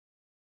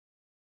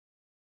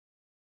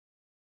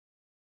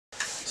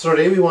So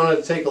today we wanted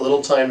to take a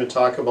little time to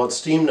talk about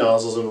steam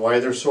nozzles and why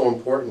they're so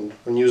important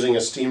when using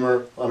a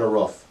steamer on a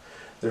roof.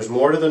 There's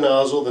more to the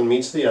nozzle than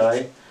meets the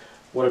eye.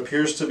 What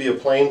appears to be a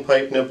plain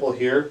pipe nipple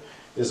here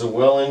is a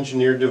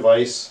well-engineered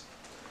device.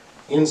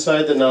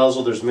 Inside the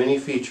nozzle there's many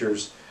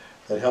features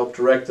that help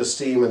direct the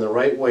steam in the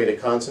right way to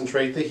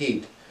concentrate the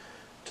heat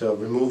to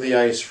remove the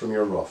ice from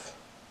your roof.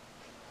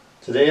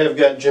 Today I've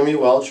got Jimmy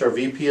Welch, our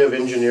VP of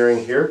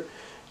Engineering here.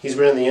 He's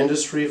been in the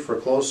industry for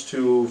close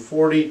to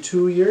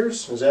 42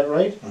 years, is that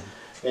right?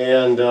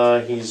 And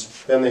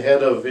he's been the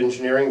head of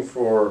engineering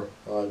for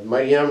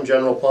Mighty M,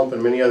 General Pump,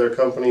 and many other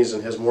companies,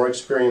 and has more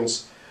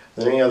experience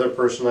than any other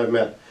person I've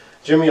met.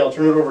 Jimmy, I'll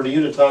turn it over to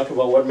you to talk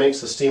about what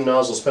makes the steam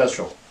nozzle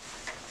special.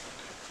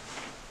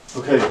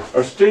 Okay,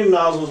 our steam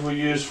nozzles we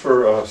use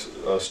for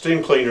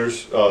steam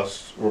cleaners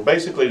were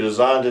basically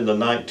designed in the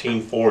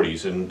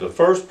 1940s, and the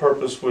first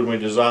purpose when we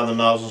designed the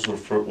nozzles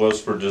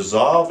was for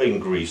dissolving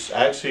grease,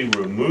 actually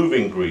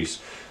removing grease,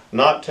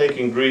 not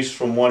taking grease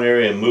from one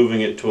area and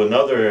moving it to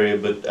another area,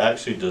 but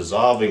actually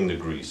dissolving the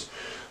grease.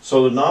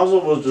 So the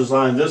nozzle was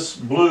designed, this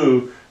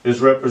blue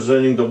is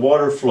representing the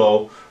water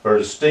flow or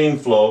the steam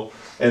flow,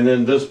 and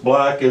then this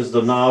black is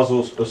the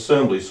nozzle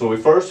assembly. So we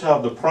first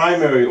have the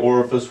primary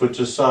orifice, which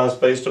is sized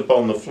based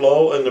upon the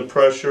flow and the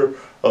pressure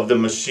of the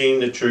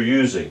machine that you're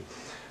using.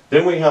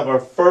 Then we have our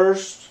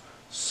first,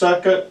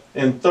 second,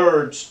 and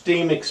third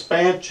steam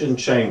expansion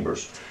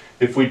chambers.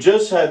 If we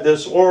just had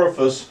this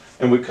orifice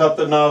and we cut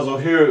the nozzle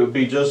here, it would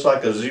be just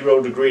like a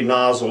 0-degree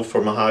nozzle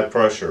from a high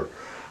pressure.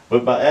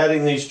 But by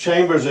adding these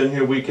chambers in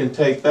here, we can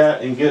take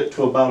that and get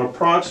to about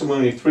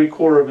approximately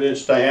 3/4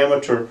 inch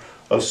diameter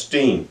of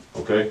steam.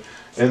 Okay.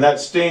 And that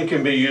steam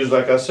can be used,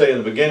 like I say in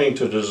the beginning,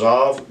 to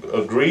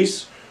dissolve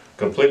grease,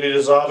 completely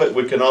dissolve it.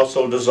 We can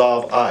also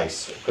dissolve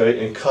ice,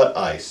 okay, and cut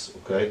ice,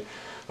 okay.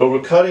 But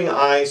we're cutting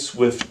ice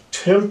with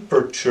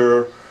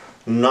temperature,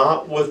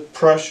 not with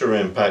pressure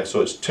impact.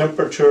 So it's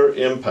temperature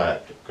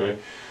impact, okay.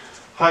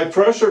 High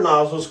pressure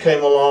nozzles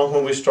came along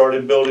when we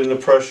started building the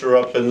pressure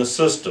up in the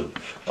system.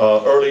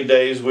 Early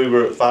days we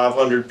were at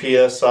 500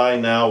 psi.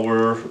 Now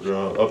we're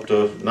up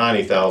to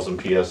 90,000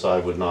 psi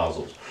with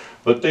nozzles.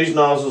 But these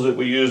nozzles that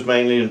we use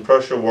mainly in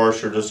pressure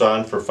wash are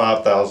designed for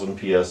 5,000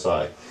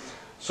 psi.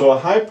 So a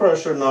high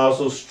pressure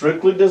nozzle is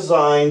strictly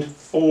designed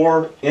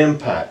for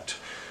impact.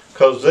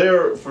 Because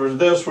for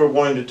this we're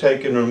going to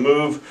take and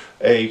remove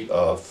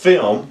a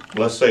film,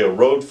 let's say a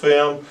road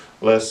film,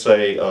 let's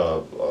say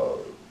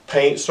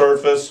paint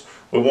surface.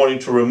 We're wanting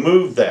to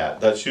remove that.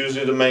 That's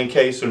usually the main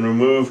case, and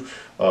remove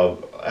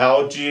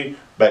algae,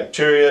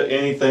 bacteria,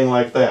 anything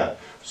like that.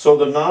 So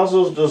the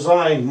nozzle is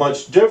designed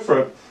much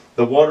different.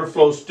 The water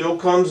flow still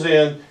comes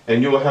in,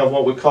 and you will have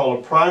what we call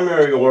a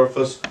primary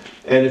orifice,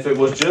 and if it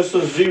was just a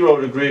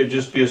 0-degree, it would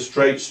just be a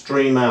straight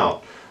stream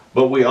out.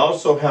 But we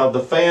also have the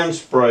fan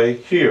spray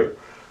here.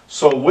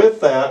 So with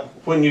that,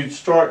 when you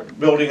start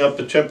building up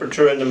the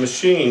temperature in the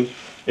machine,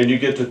 and you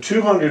get to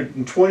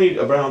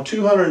around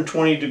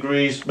 220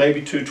 degrees,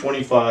 maybe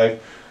 225,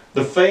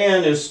 the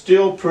fan is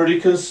still pretty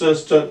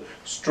consistent,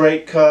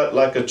 straight cut,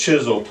 like a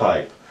chisel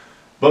type.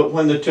 But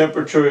when the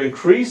temperature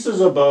increases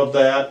above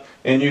that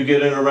and you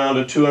get in around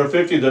a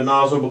 250, the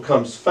nozzle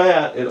becomes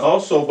fat. It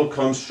also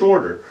becomes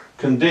shorter,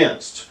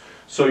 condensed.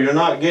 So you're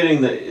not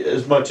getting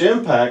as much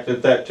impact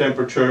at that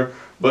temperature,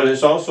 but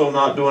it's also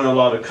not doing a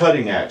lot of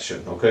cutting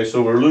action. Okay,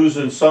 so we're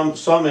losing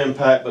some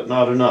impact, but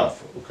not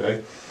enough.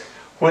 Okay,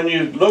 when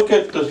you look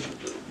at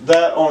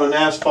that on an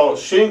asphalt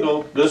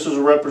shingle, this is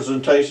a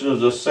representation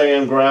of the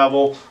sand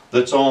gravel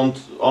that's on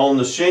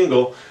the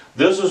shingle.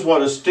 This is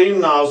what a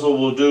steam nozzle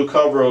will do,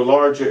 cover a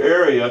larger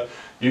area.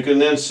 You can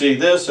then see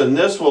this, and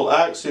this will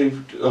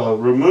actually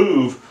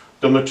remove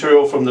the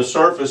material from the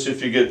surface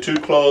if you get too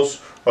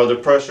close or the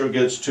pressure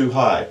gets too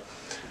high.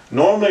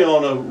 Normally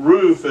on a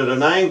roof at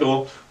an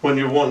angle, when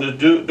you're wanting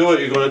to do it,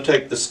 you're going to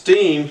take the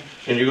steam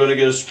and you're going to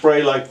get a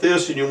spray like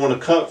this, and you want to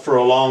cut for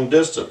a long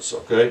distance,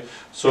 okay?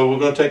 So we're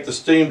going to take the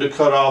steam to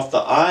cut off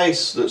the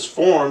ice that's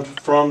formed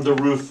from the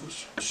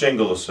roof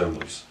shingle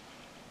assemblies.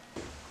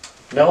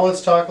 Now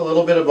let's talk a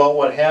little bit about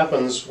what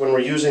happens when we're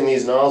using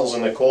these nozzles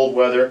in the cold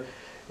weather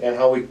and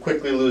how we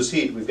quickly lose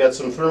heat. We've got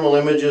some thermal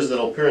images that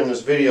will appear in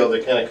this video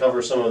that kind of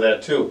cover some of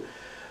that too.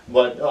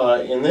 But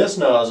in this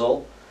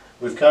nozzle,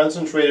 we've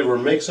concentrated, we're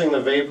mixing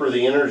the vapor,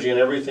 the energy, and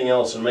everything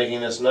else, and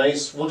making this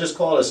nice, we'll just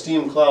call it a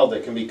steam cloud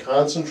that can be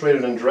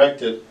concentrated and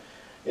directed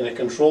in a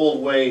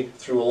controlled way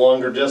through a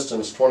longer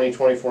distance,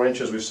 20-24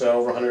 inches, we've set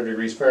over 100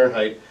 degrees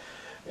Fahrenheit.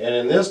 And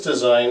in this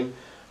design,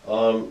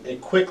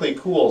 it quickly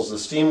cools. The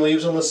steam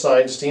leaves on the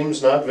side.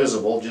 Steam's not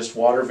visible, just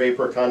water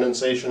vapor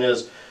condensation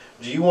is.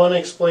 Do you want to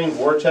explain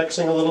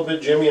vortexing a little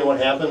bit, Jimmy, and what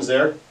happens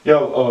there?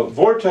 Yeah,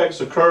 vortex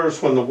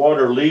occurs when the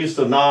water leaves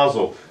the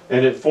nozzle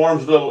and it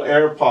forms little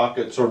air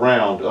pockets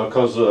around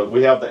because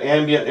we have the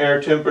ambient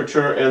air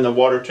temperature and the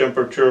water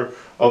temperature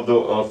of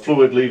the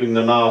fluid leaving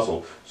the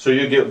nozzle. So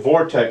you get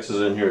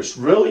vortexes in here. It's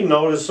really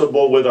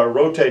noticeable with our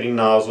rotating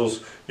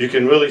nozzles. You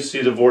can really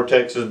see the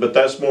vortexes, but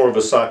that's more of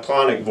a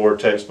cyclonic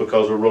vortex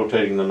because we're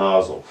rotating the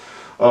nozzle.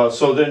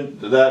 So then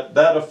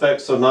that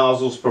affects the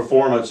nozzle's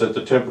performance at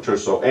the temperature.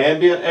 So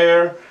ambient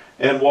air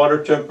and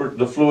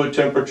the fluid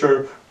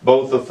temperature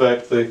both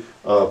affect the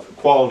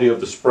quality of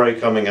the spray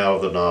coming out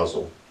of the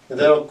nozzle. And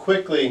that'll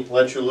quickly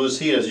let you lose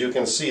heat. As you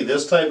can see,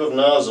 this type of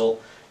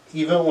nozzle,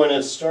 even when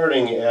it's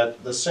starting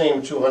at the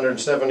same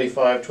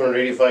 275,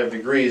 285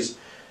 degrees,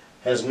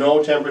 has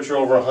no temperature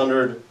over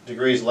 100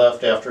 degrees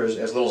left after as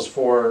little as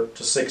 4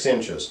 to 6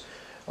 inches,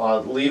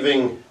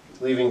 leaving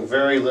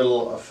very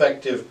little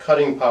effective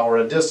cutting power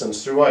at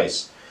distance through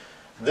ice.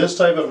 This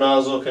type of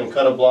nozzle can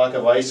cut a block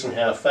of ice in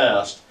half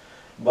fast,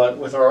 but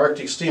with our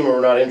Arctic steamer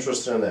we're not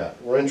interested in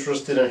that. We're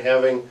interested in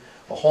having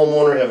a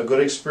homeowner have a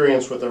good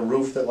experience with a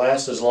roof that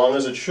lasts as long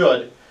as it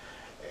should,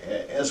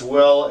 as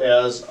well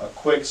as a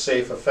quick,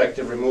 safe,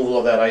 effective removal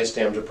of that ice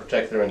dam to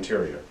protect their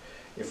interior.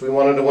 If we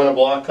wanted to win a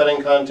block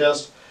cutting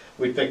contest,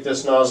 we'd pick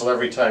this nozzle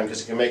every time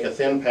because it can make a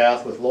thin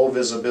path with low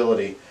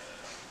visibility.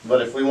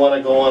 But if we want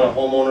to go on a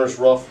homeowner's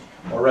roof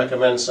or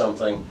recommend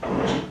something,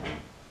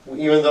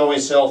 even though we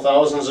sell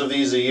thousands of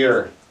these a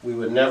year, we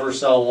would never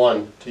sell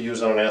one to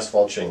use on an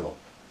asphalt shingle.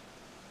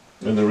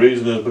 And the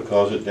reason is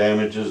because it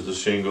damages the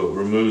shingle, it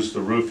removes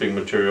the roofing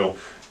material,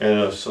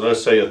 and so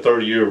let's say a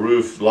 30-year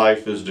roof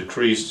life is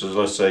decreased to,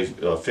 let's say,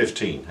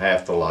 15,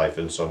 half the life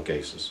in some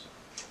cases.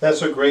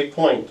 That's a great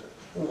point.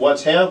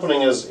 What's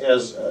happening is,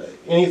 as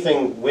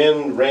anything,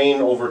 wind,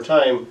 rain, over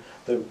time,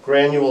 the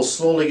granules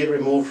slowly get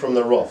removed from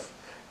the roof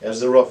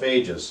as the roof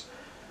ages.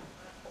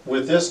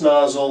 With this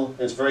nozzle,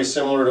 it's very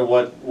similar to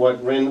what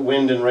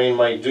wind and rain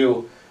might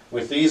do.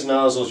 With these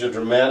nozzles, you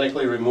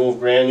dramatically remove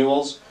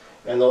granules,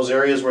 and those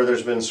areas where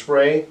there's been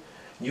spray,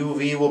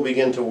 UV will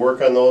begin to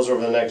work on those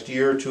over the next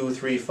year, 2,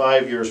 3,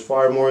 5 years,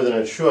 far more than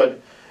it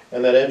should.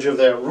 And that edge of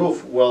that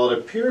roof, while it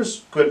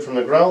appears good from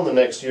the ground the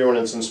next year when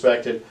it's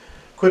inspected,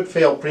 could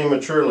fail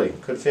prematurely.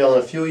 Could fail in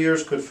a few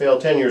years, could fail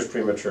 10 years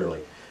prematurely.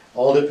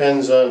 All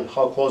depends on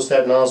how close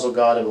that nozzle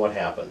got and what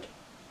happened.